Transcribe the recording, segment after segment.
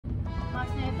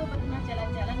itu pernah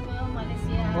jalan-jalan ke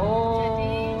Malaysia.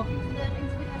 Oh. Jadi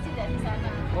terinspirasi dari sana.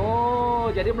 Oh,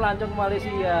 jadi melancong ke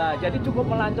Malaysia. Jadi cukup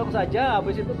melancong saja,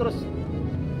 habis itu terus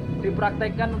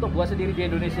dipraktekkan untuk buat sendiri di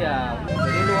Indonesia.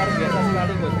 Jadi luar biasa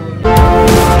sekali bosku.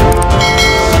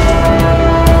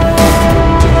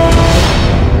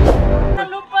 Jangan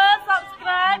lupa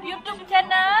subscribe YouTube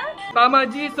channel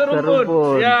Tamaji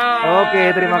Serumpun. Ya. Oke,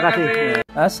 terima kasih.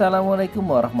 Assalamualaikum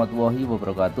warahmatullahi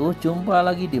wabarakatuh. Jumpa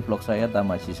lagi di vlog saya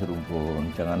Tamaji Serumpun.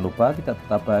 Jangan lupa kita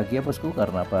tetap bahagia bosku,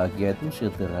 karena bahagia itu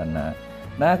sederhana.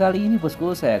 Nah, kali ini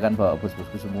bosku saya akan bawa bosku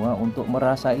semua untuk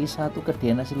merasai satu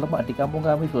kedai nasi lemak di kampung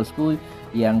kami bosku,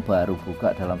 yang baru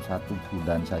buka dalam 1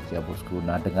 bulan saja bosku.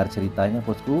 Nah, dengar ceritanya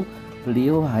bosku,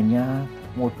 beliau hanya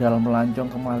modal melancong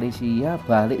ke Malaysia,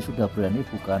 balik sudah berani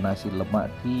buka nasi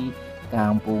lemak di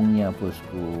kampungnya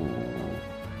bosku.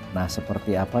 Nah,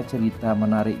 seperti apa cerita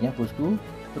menariknya bosku?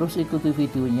 Terus ikuti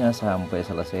videonya sampai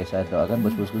selesai. Saya doakan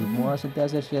bosku semua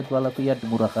sentiasa sehat walafiat,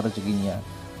 dimurahkan rezekinya,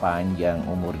 panjang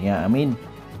umurnya, amin.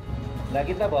 Nah,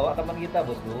 kita bawa teman kita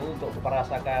bosku untuk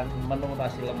merasakan menu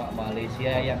nasi lemak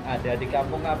Malaysia yang ada di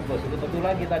kampung kami bosku.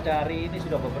 Kebetulan kita cari ini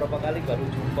sudah beberapa kali baru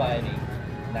jumpa ini.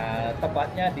 Nah,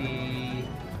 tepatnya di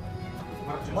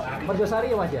Merjosari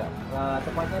ya mas ya. Nah,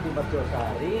 tepatnya di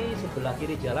Merjosari, sebelah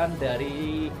kiri jalan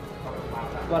dari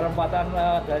perempatan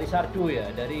dari Sardu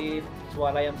ya, dari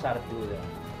Swalayan Sardu ya.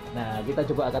 Nah, kita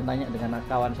coba akan tanya dengan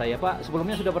kawan saya. Pak,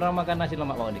 sebelumnya sudah pernah makan nasi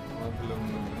lemak Pak Onik? Oh, belum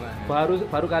pernah.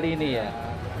 Baru kali ini ya.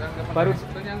 Baru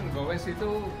sebetulnya gowes itu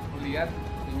lihat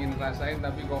ingin rasain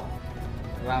tapi kok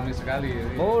ramai sekali.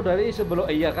 Oh, dari sebelum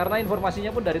iya, karena informasinya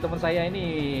pun dari teman saya ini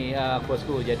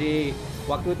bosku. Jadi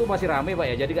waktu itu masih ramai Pak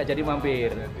ya, jadi nggak jadi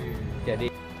mampir. Jadi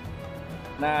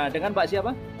nah, dengan Mbak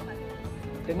siapa?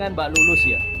 Dengan Mbak Lulus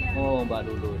ya? Oh, Mbak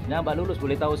Lulus. Nah, Mbak Lulus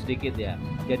boleh tahu sedikit ya.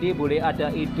 Jadi boleh ada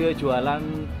ide jualan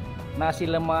nasi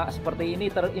lemak seperti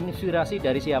ini terinspirasi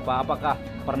dari siapa? Apakah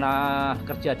pernah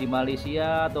kerja di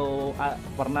Malaysia atau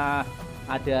pernah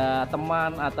ada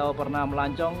teman atau pernah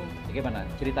melancong? Bagaimana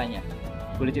ceritanya?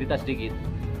 Boleh cerita sedikit?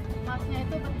 Masnya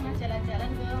itu pernah jalan-jalan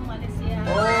ke Malaysia.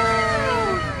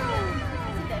 Oh.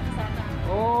 Dari sana.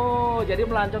 Oh, jadi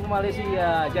melancong ke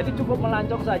Malaysia. Jadi cukup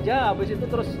melancong saja, habis itu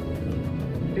terus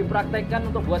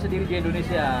dipraktekkan untuk buat sendiri di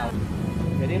Indonesia.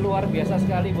 Jadi luar biasa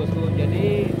sekali bosku.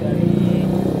 Jadi dari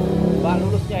Mbak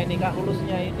Lulusnya ini, Kak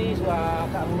Lulusnya ini,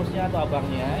 Kak Lulusnya atau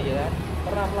abangnya ya,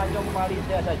 pernah melancong ke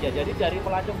Malaysia saja. Jadi dari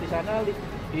melancong di sana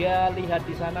dia lihat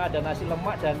di sana ada nasi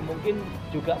lemak dan mungkin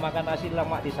juga makan nasi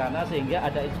lemak di sana, sehingga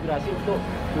ada inspirasi untuk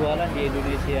jualan di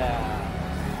Indonesia.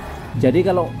 Jadi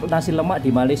kalau nasi lemak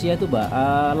di Malaysia itu Mbak,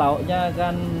 lauknya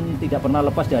kan tidak pernah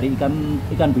lepas dari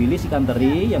ikan bilis, ikan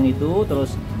teri yang itu,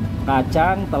 terus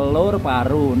kacang, telur,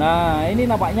 paru. Nah, ini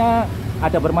nampaknya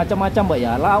ada bermacam-macam Mbak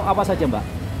ya. Lauk apa saja Mbak?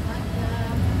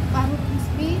 Paru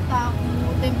crispy, tahu,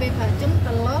 tempe bacem,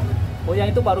 telur. Oh,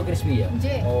 yang itu paru crispy ya?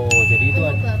 J. Oh, jadi itu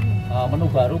Menu menu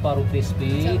baru paru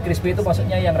crispy. Crispy itu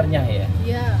maksudnya yang renyah ya?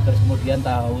 Iya. Terus kemudian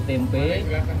tahu tempe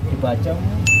dibacem.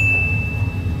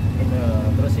 Nah,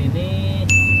 terus ini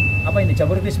apa ini?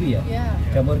 Jamur crispy ya? Iya.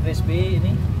 Jamur crispy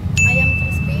ini.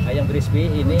 Ayam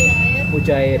crispy ini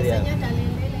mujair ya. Biasanya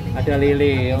Ada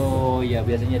lele. Oh iya,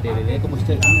 biasanya ada lele.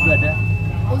 Kemudian juga ada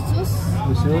usus,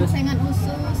 sengan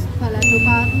usus, balado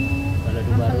paru,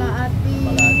 kepala ati,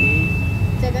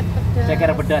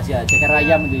 ceker pedas ya, ceker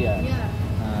ayam itu ya. Iya.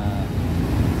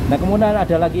 Nah, kemudian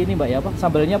ada lagi ini Mbak ya, Pak.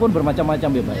 Sambalnya pun bermacam-macam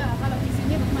ya, Mbak. Ya, kalau di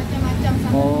sini bermacam-macam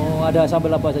sambal. Oh, ada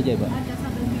sambal apa saja, Pak? Ada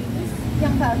sambal bilis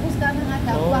yang bagus sekarang,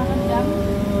 ada kuah rendang.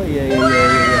 Oh, iya.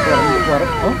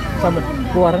 Oh, sambal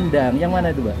kuah rendang. Yang mana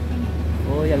itu, Mbak?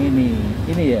 Oh, yang ini.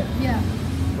 Ini ya? Iya.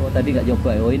 Oh, tadi nggak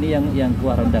coba. Oh, ini yang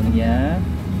kuah rendangnya.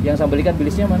 Yang sambal ikan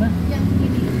bilisnya mana? Yang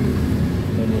ini.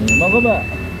 Ini. Monggo, Mbak.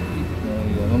 Oh,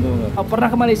 iya, monggo. Oh,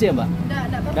 pernah ke Malaysia, Mbak?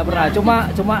 Nggak pernah.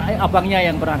 Cuma abangnya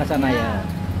yang pernah ke sana ya.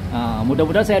 Nah,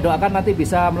 mudah-mudahan saya doakan nanti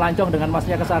bisa melancong dengan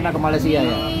masnya ke sana, ke Malaysia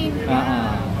ya.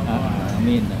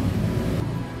 Amin.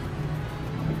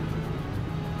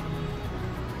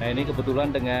 Nah, ini kebetulan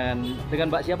dengan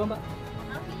Mbak siapa, Mbak?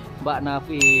 Mbak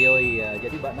Nafi. Oh iya,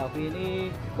 jadi Mbak Nafi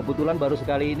ini kebetulan baru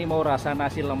sekali ini mau rasa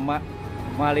nasi lemak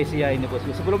Malaysia ini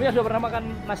bosku. Sebelumnya sudah pernah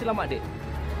makan nasi lemak, Dek?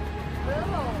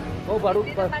 Belum. Oh, baru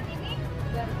di tempat ini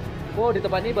baru. Oh, di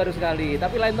tempat ini baru sekali.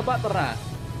 Tapi lain tempat pernah.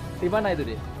 Di mana itu,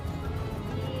 Dek?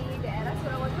 Di daerah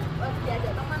Surabaya,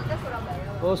 diajak teman ke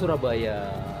Surabaya. Oh, Surabaya.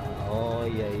 Oh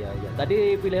iya.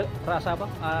 Tadi pilih rasa apa?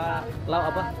 Lauk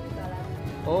apa?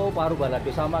 Oh, paru balado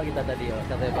sama kita tadi ya,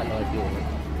 katanya Pak Nojo.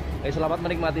 Selamat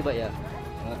menikmati, Pak ya.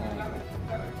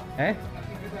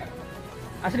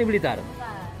 Asli Blitar?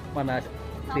 Mana?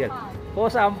 Lihat. Oh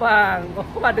Sampang, oh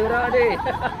Madura nih.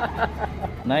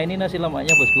 Nah ini nasi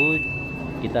lemaknya bosku.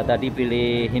 Kita tadi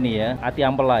pilih ini ya, ati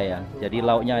ampela ya. Jadi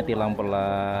lauknya ati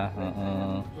ampela.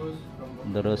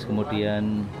 Terus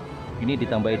kemudian ini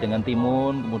ditambahi dengan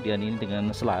timun, kemudian ini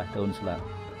dengan sela, daun sela.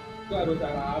 Itu harus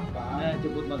cara apa? Nah,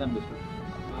 jemput makan bosku.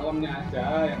 Malamnya aja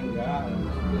yang enggak.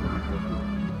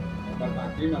 Makan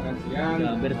pagi, makan siang. Ya,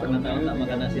 hampir setengah tahun tak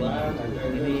makan nasi lemak.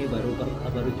 Ini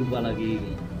baru jumpa lagi.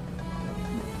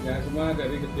 Ya semua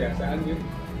dari kebiasaan gitu.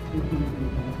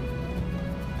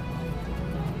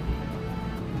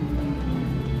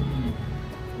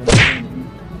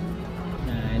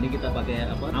 Nah ini kita pakai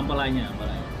apa? Ampelanya.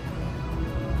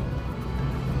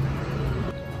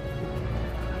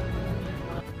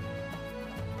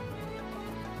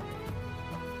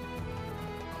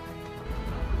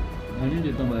 Nah,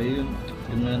 ini ditambahin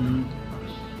dengan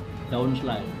daun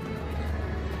selai.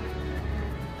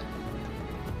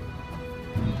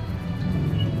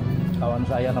 Kawan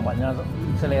saya nampaknya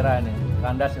selera ini,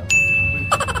 kandas.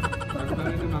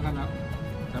 Baru-baru ini makan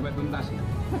sampai tuntas.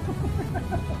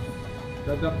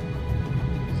 Cocok.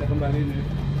 Bisa kembali nih.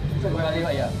 Kembali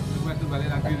Pak ya. Kembali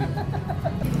lagi nih.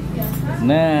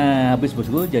 Nah, habis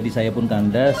bosku, jadi saya pun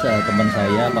kandas, teman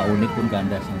saya Pak Unik pun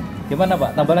kandas. Gimana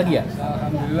Pak? Tambah lagi ya?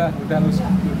 Alhamdulillah udah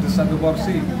satu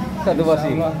porsi. Satu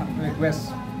porsi. Insya Allah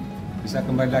request bisa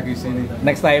kembali lagi sini.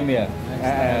 Next time ya.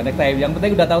 Next time. Yang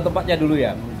penting udah tahu tempatnya dulu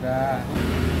ya. Udah.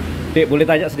 Dek, boleh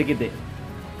tanya sedikit, Dek?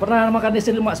 Pernah makan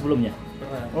nasi lemak sebelumnya?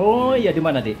 Pernah. Oh iya, di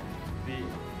mana, Dek? Di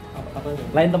apa itu?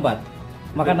 Lain tempat.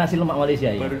 Makan nasi lemak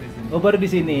Malaysia ya? Baru di sini. Oh, baru di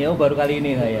sini. Oh, baru kali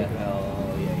ini saya.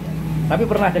 Oh iya. Tapi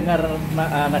pernah dengar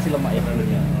nasi lemak ya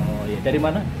sebelumnya? Oh iya. Dari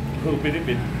mana? Oh,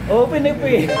 Filipin. Oh,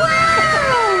 Pinipin.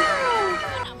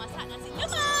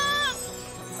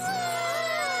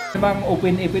 Memang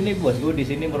Upin Ipin ini bosku di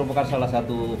sini merupakan salah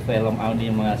satu film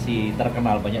animasi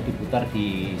terkenal, banyak diputar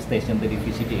di stasiun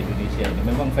televisi di Indonesia ini.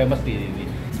 Memang famous di ini.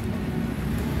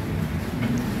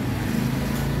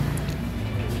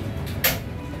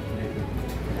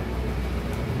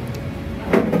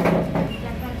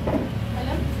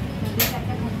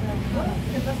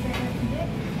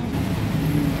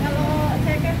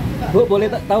 Bu,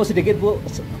 boleh tahu sedikit Bu,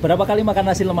 berapa kali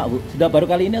makan nasi lemak Bu? Sudah baru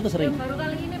kali ini atau sering? Baru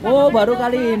kali ini. Oh, baru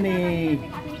kali ini.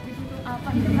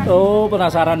 Oh,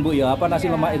 penasaran Bu ya, apa nasi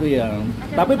lemak itu ya?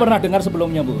 Tapi pernah dengar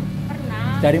sebelumnya Bu?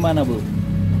 Pernah. Dari mana Bu?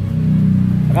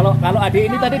 Kalau adik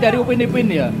ini tadi dari Upin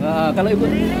Ipin ya? Kalau Ibu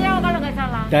Dari Riau kalau nggak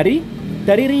salah.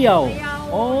 dari Riau.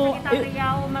 Oh, sekitar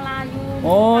Riau, Melayu.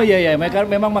 oh iya,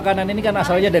 memang makanan ini kan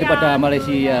asalnya daripada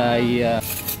Malaysia, iya.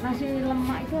 Nasi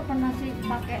lemak itu apa nasi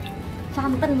pakai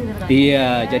santan gitu kan? Iya,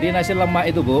 jadi nasi lemak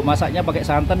itu Bu, masaknya pakai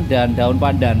santan dan daun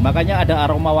pandan, makanya ada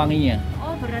aroma wanginya.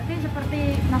 Oh, berarti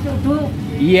seperti nasi uduk.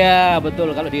 Iya,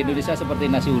 betul. Kalau di Indonesia seperti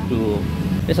nasi uduk.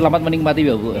 Ya, selamat menikmati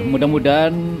ya Bu.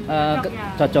 Mudah-mudahan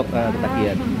cocok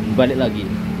ketagihan. Balik lagi.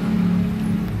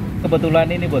 Kebetulan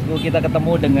ini bosku kita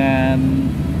ketemu dengan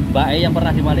Mbak E yang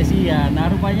pernah di Malaysia. Nah,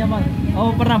 rupanya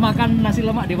pernah makan nasi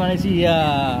lemak di Malaysia.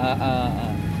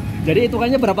 Jadi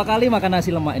hitungannya berapa kali makan nasi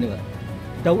lemak ini, Pak?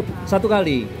 Satu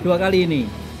kali, dua kali ini.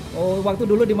 Oh, waktu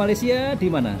dulu di Malaysia di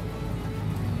mana?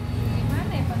 Di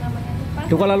mana ya namanya?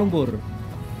 Di Kuala Lumpur.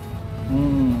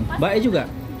 Mbak E juga?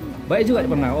 Mbak E juga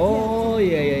pernah? Oh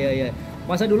iya.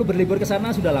 Masa dulu berlibur ke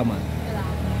sana sudah lama?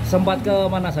 Sempat ke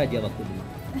mana saja waktu dulu?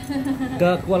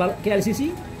 Ke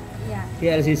LCC? Iya. Ke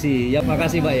LCC. Ya,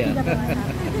 makasih Mbak ya.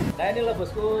 Nah inilah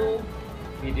bosku,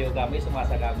 video kami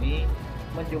semasa kami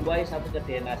menjumpai satu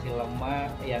kedai nasi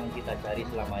lemak yang kita cari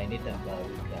selama ini dan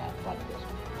baru dapat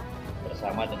bosku.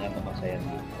 Bersama dengan teman saya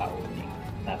Pak Unik.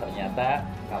 Nah ternyata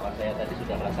kawan saya tadi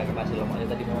sudah merasakan nasi lemaknya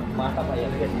tadi mantap Pak ya,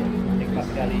 guys ya, nikmat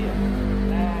sekali ya.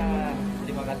 Nah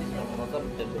terima kasih sudah menonton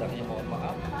dan kurangnya mohon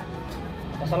maaf.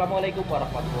 Wassalamualaikum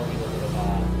warahmatullahi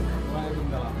wabarakatuh.